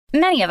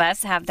Many of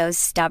us have those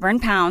stubborn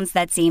pounds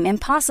that seem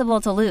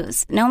impossible to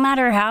lose, no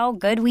matter how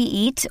good we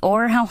eat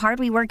or how hard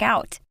we work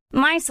out.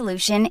 My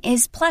solution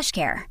is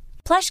PlushCare.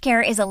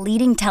 PlushCare is a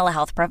leading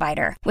telehealth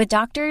provider with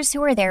doctors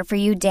who are there for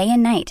you day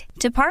and night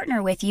to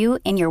partner with you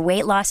in your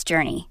weight loss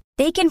journey.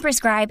 They can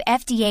prescribe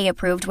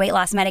FDA-approved weight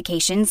loss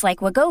medications like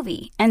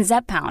Wegovy and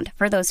Zepbound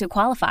for those who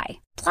qualify.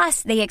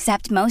 Plus, they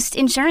accept most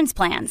insurance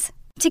plans.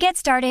 To get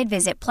started,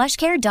 visit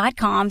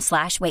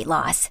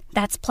plushcare.com/weightloss.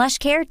 That's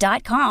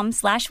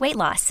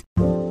plushcare.com/weightloss.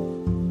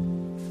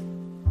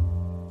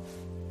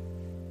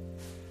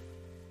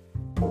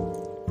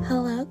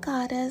 Hello,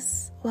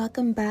 Goddess.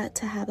 Welcome back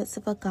to Habits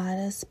of a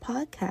Goddess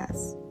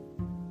podcast.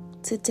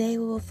 Today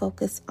we will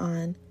focus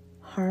on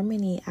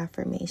harmony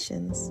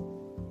affirmations.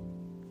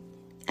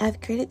 I've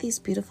created these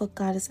beautiful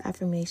goddess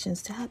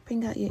affirmations to help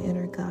bring out your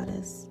inner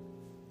goddess.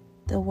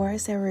 The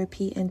words that we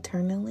repeat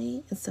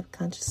internally and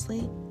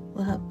subconsciously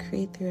will help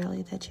create the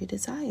reality that you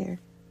desire.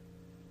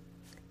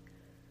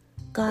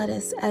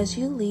 Goddess, as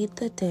you lead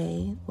the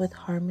day with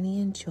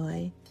harmony and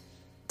joy,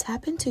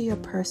 tap into your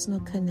personal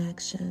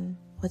connection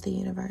with the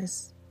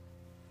universe.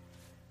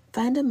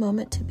 Find a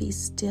moment to be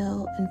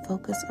still and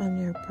focus on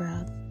your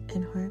breath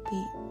and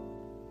heartbeat.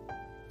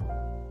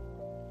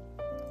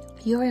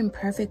 You're in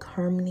perfect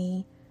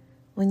harmony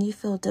when you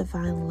feel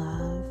divine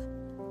love,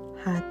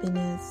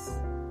 happiness,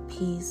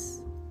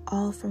 peace,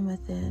 all from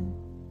within.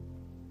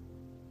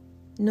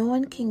 No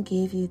one can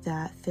give you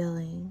that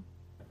feeling.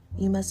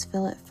 You must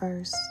feel it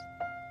first.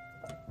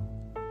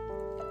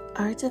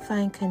 Our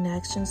divine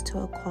connections to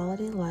a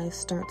quality life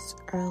starts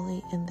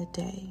early in the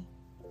day.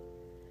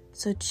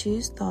 So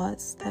choose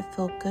thoughts that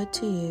feel good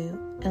to you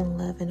and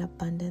live in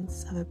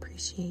abundance of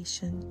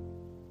appreciation.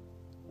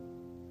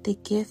 The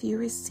gift you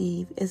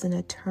receive is an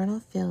eternal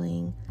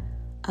feeling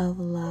of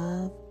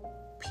love,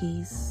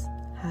 peace,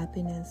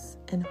 happiness,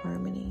 and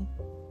harmony.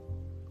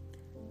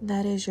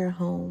 That is your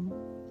home.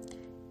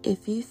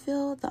 If you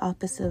feel the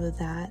opposite of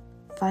that,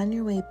 find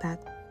your way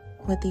back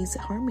with these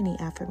harmony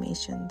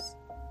affirmations.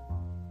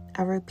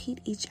 I'll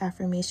repeat each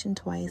affirmation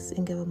twice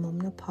and give a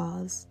moment of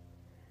pause.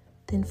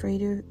 Then for you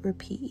to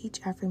repeat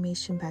each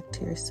affirmation back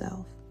to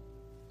yourself.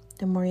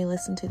 The more you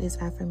listen to these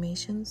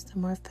affirmations, the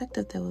more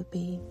effective they will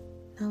be.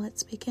 Now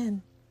let's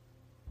begin.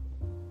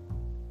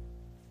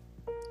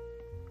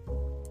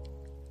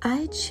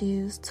 I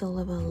choose to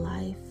live a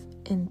life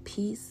in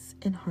peace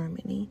and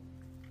harmony.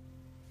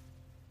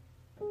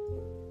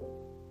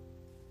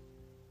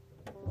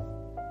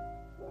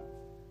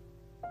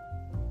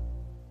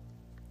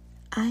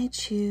 I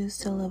choose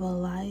to live a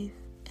life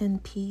in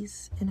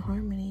peace and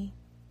harmony.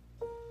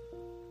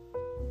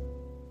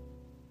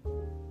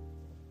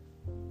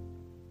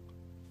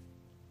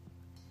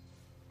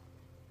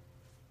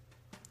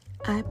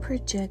 I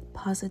project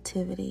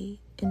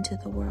positivity into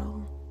the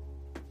world.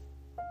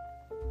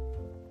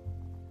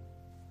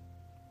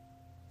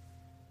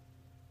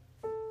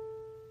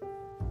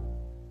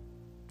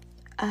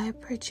 I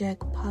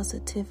project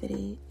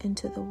positivity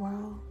into the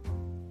world.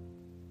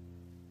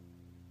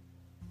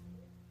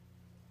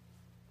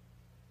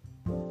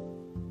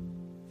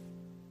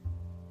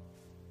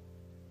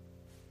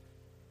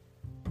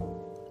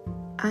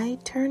 I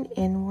turn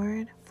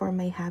inward for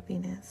my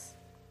happiness.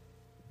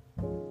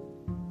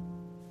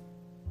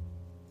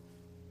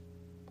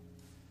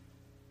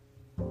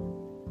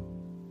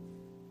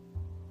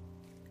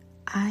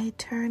 I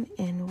turn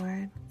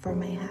inward for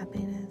my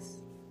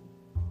happiness.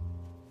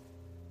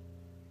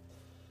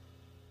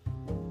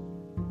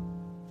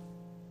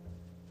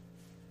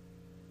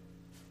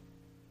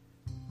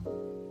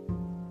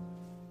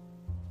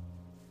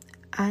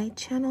 I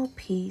channel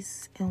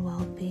peace and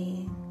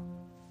well-being.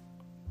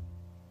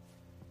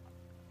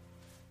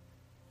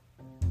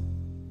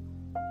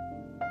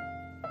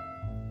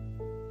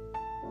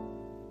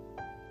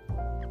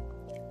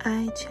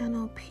 I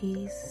channel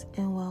peace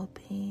and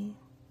well-being.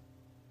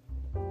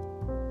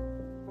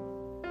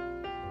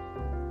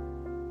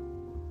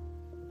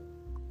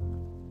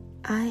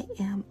 I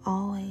am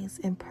always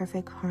in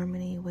perfect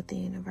harmony with the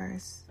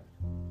universe.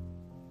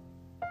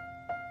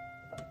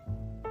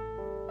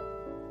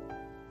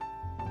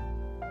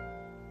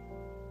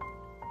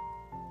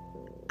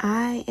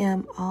 I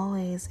am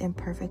always in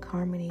perfect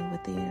harmony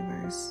with the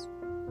universe.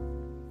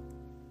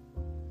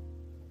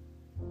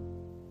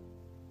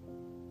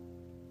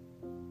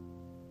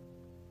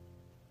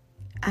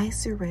 I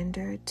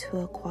surrender to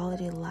a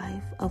quality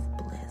life of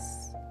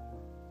bliss.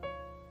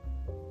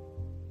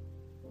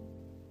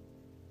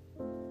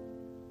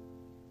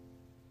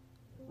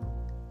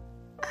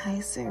 I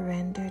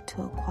surrender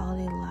to a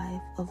quality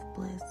life of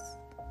bliss.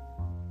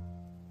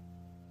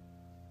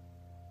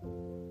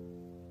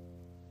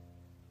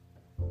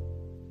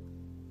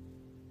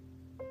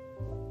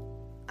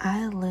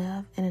 I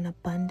live in an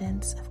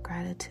abundance of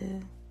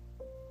gratitude.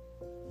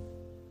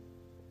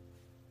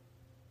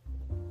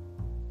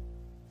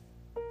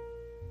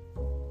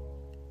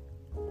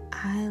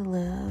 I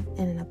live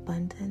in an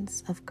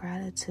abundance of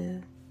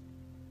gratitude.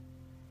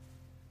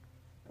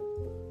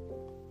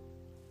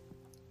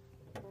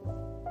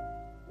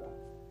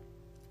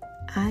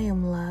 I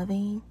am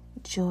loving,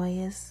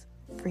 joyous,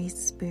 free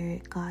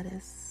spirit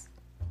goddess.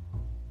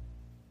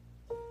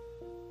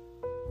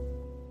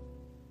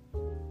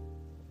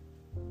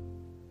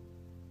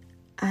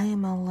 I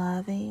am a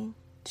loving,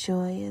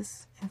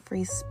 joyous, and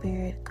free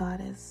spirit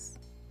goddess.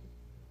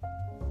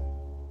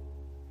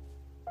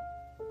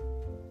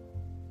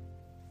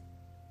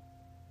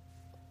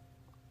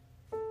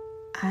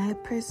 I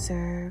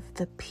preserve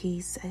the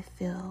peace I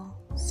feel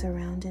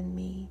surrounding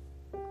me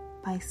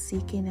by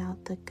seeking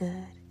out the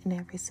good in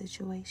every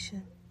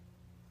situation.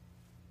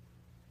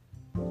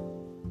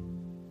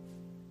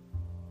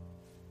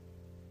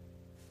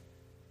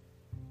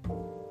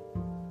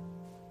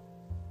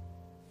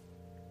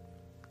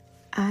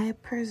 I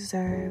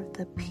preserve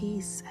the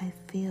peace I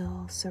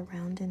feel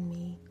surrounding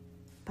me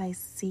by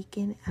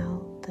seeking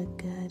out the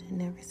good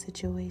in every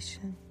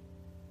situation.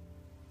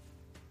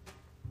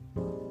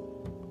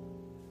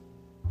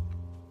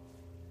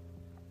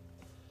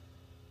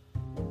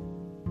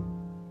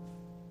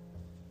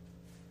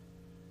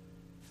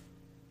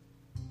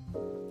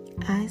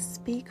 I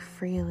speak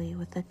freely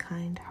with a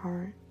kind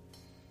heart.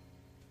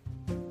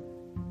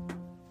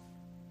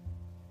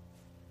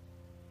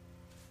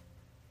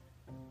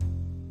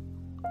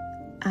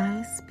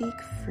 I speak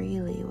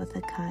freely with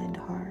a kind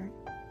heart.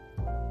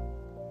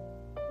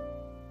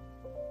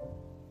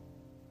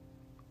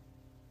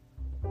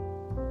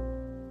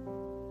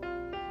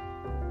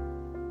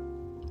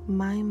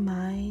 My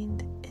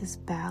mind is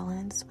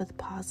balanced with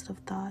positive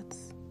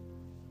thoughts.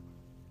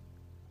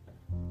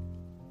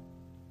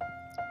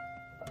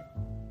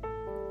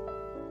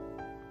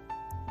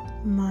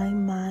 My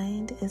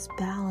mind is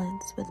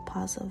balanced with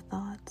positive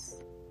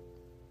thoughts.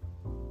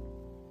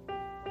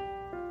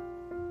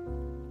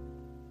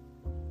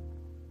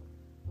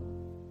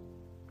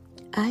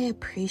 I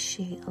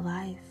appreciate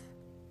life.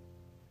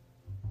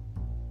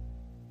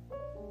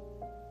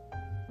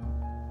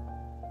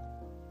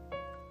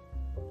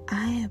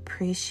 I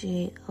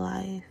appreciate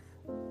life.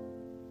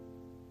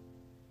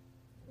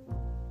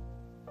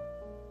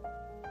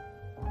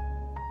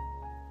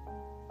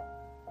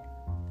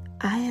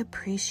 I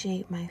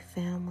appreciate my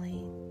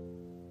family.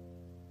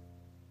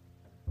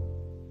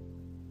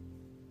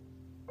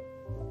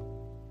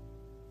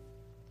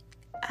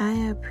 I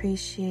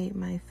appreciate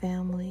my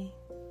family.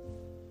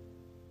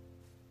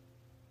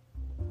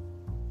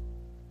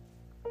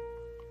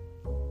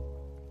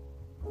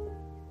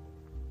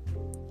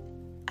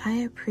 I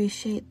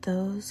appreciate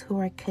those who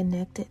are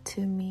connected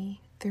to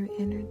me through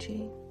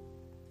energy.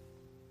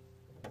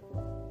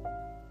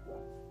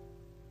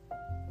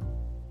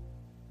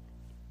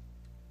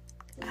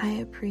 I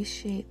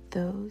appreciate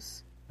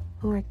those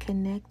who are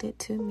connected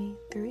to me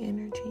through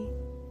energy.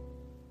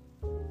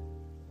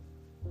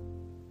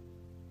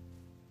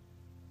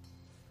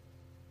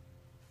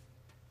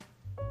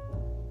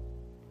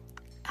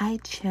 I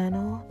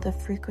channel the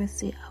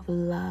frequency of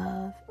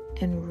love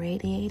and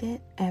radiate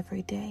it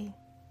every day.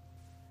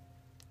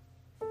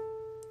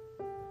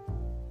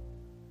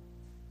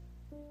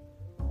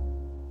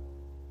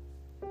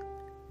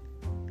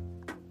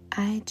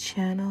 I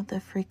channel the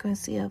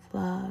frequency of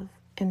love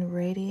and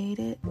radiate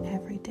it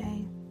every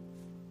day.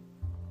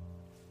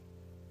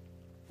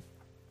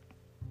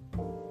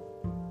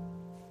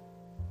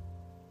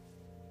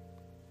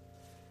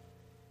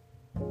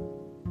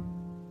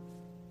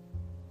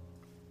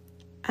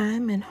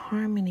 I'm in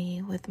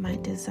harmony with my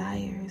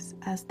desires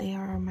as they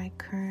are my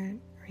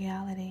current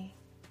reality.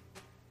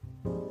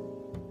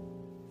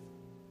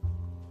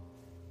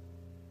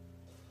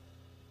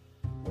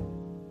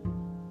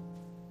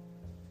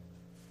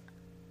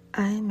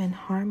 I am in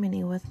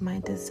harmony with my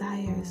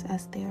desires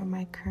as they are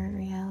my current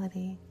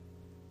reality.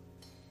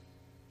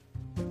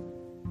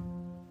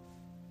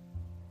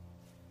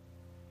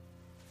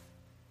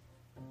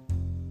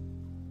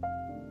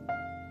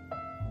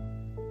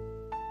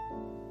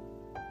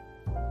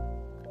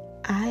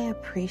 I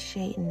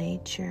appreciate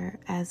nature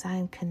as I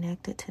am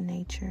connected to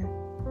nature.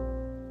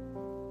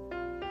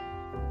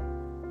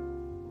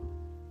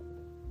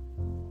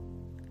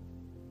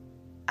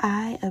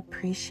 I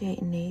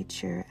appreciate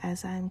nature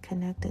as I am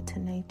connected to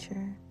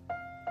nature.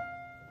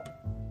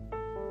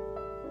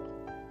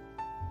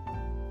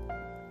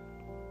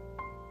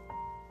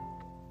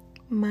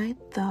 My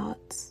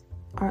thoughts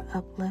are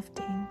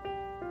uplifting.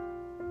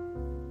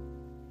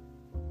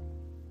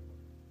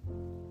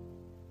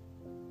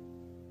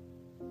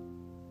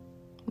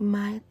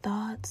 My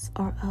thoughts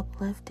are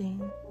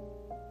uplifting.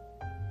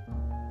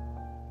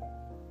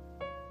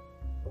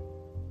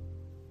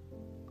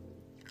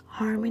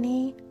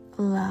 Harmony,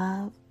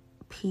 love,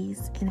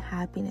 peace, and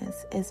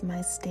happiness is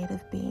my state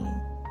of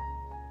being.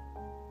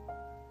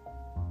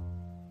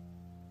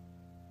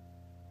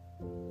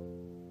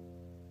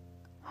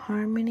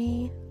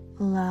 Harmony,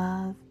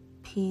 love,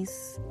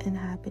 peace, and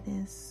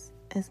happiness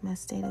is my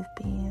state of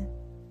being.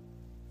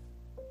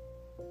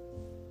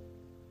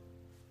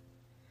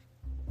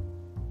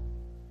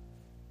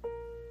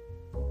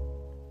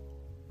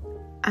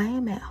 I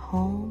am at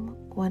home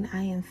when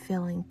I am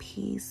feeling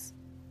peace,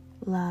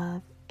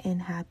 love,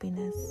 and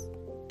happiness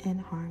and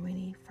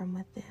harmony from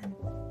within.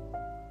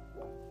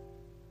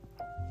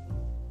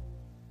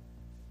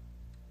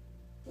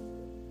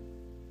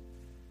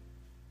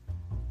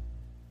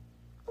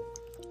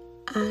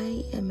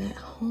 I am at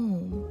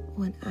home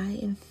when I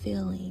am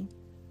feeling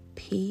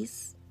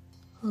peace,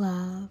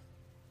 love,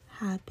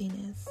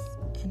 happiness,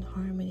 and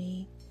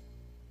harmony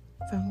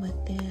from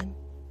within.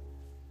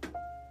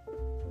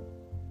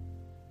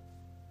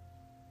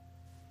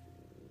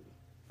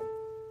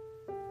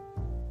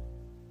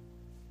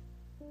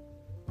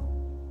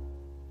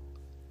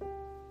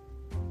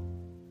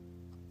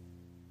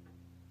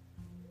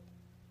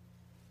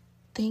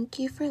 Thank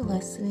you for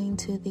listening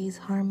to these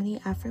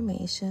harmony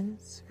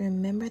affirmations.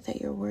 Remember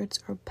that your words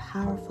are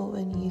powerful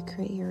when you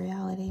create your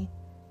reality.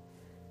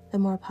 The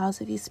more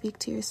positive you speak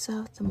to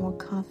yourself, the more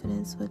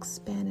confidence will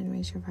expand and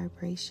raise your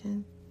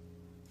vibration.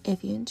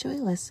 If you enjoy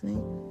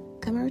listening,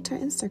 come over to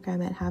our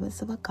Instagram at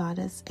Habits of a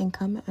Goddess and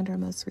comment under our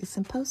most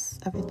recent posts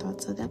of your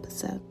thoughts of the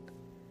episode.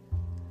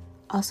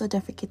 Also,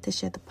 don't forget to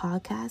share the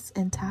podcast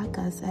and tag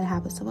us at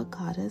Habits of a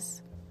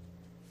Goddess.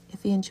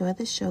 If you enjoy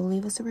the show,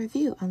 leave us a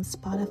review on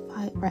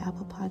Spotify or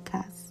Apple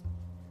Podcasts.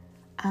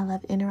 I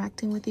love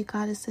interacting with you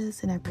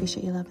goddesses, and I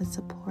appreciate your love and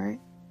support.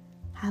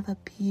 Have a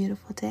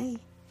beautiful day.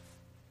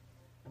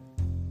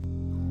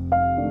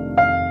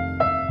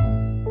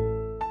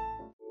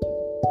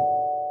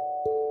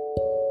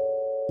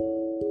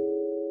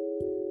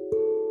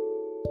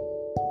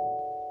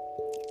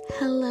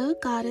 Hello,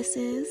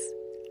 goddesses.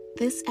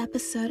 This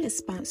episode is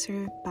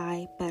sponsored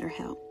by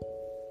BetterHelp.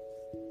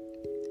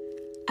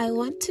 I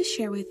want to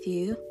share with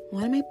you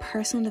one of my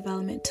personal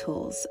development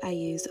tools I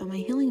use on my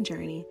healing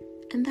journey,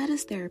 and that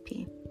is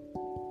therapy.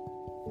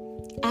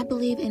 I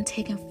believe in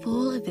taking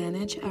full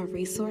advantage of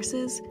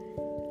resources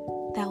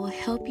that will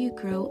help you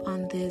grow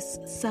on this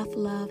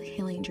self-love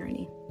healing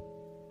journey.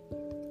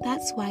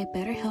 That's why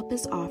BetterHelp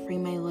is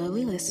offering my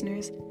lovely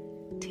listeners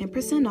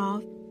 10%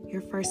 off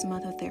your first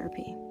month of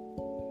therapy.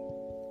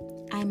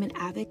 I'm an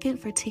advocate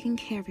for taking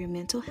care of your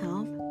mental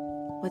health.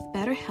 With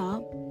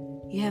BetterHelp,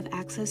 you have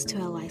access to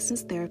a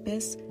licensed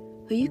therapist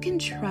who you can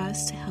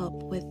trust to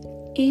help with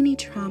any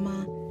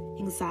trauma,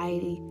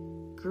 anxiety,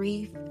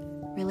 grief,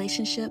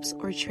 relationships,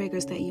 or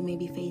triggers that you may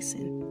be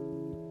facing.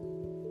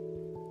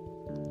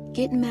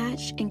 Get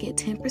matched and get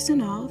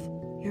 10% off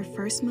your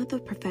first month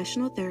of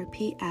professional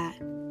therapy at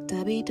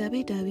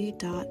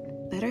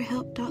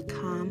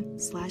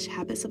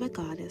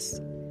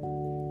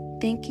www.betterhelp.com/habitsofagoddess.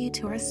 Thank you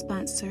to our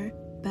sponsor,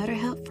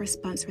 BetterHelp, for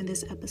sponsoring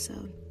this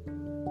episode.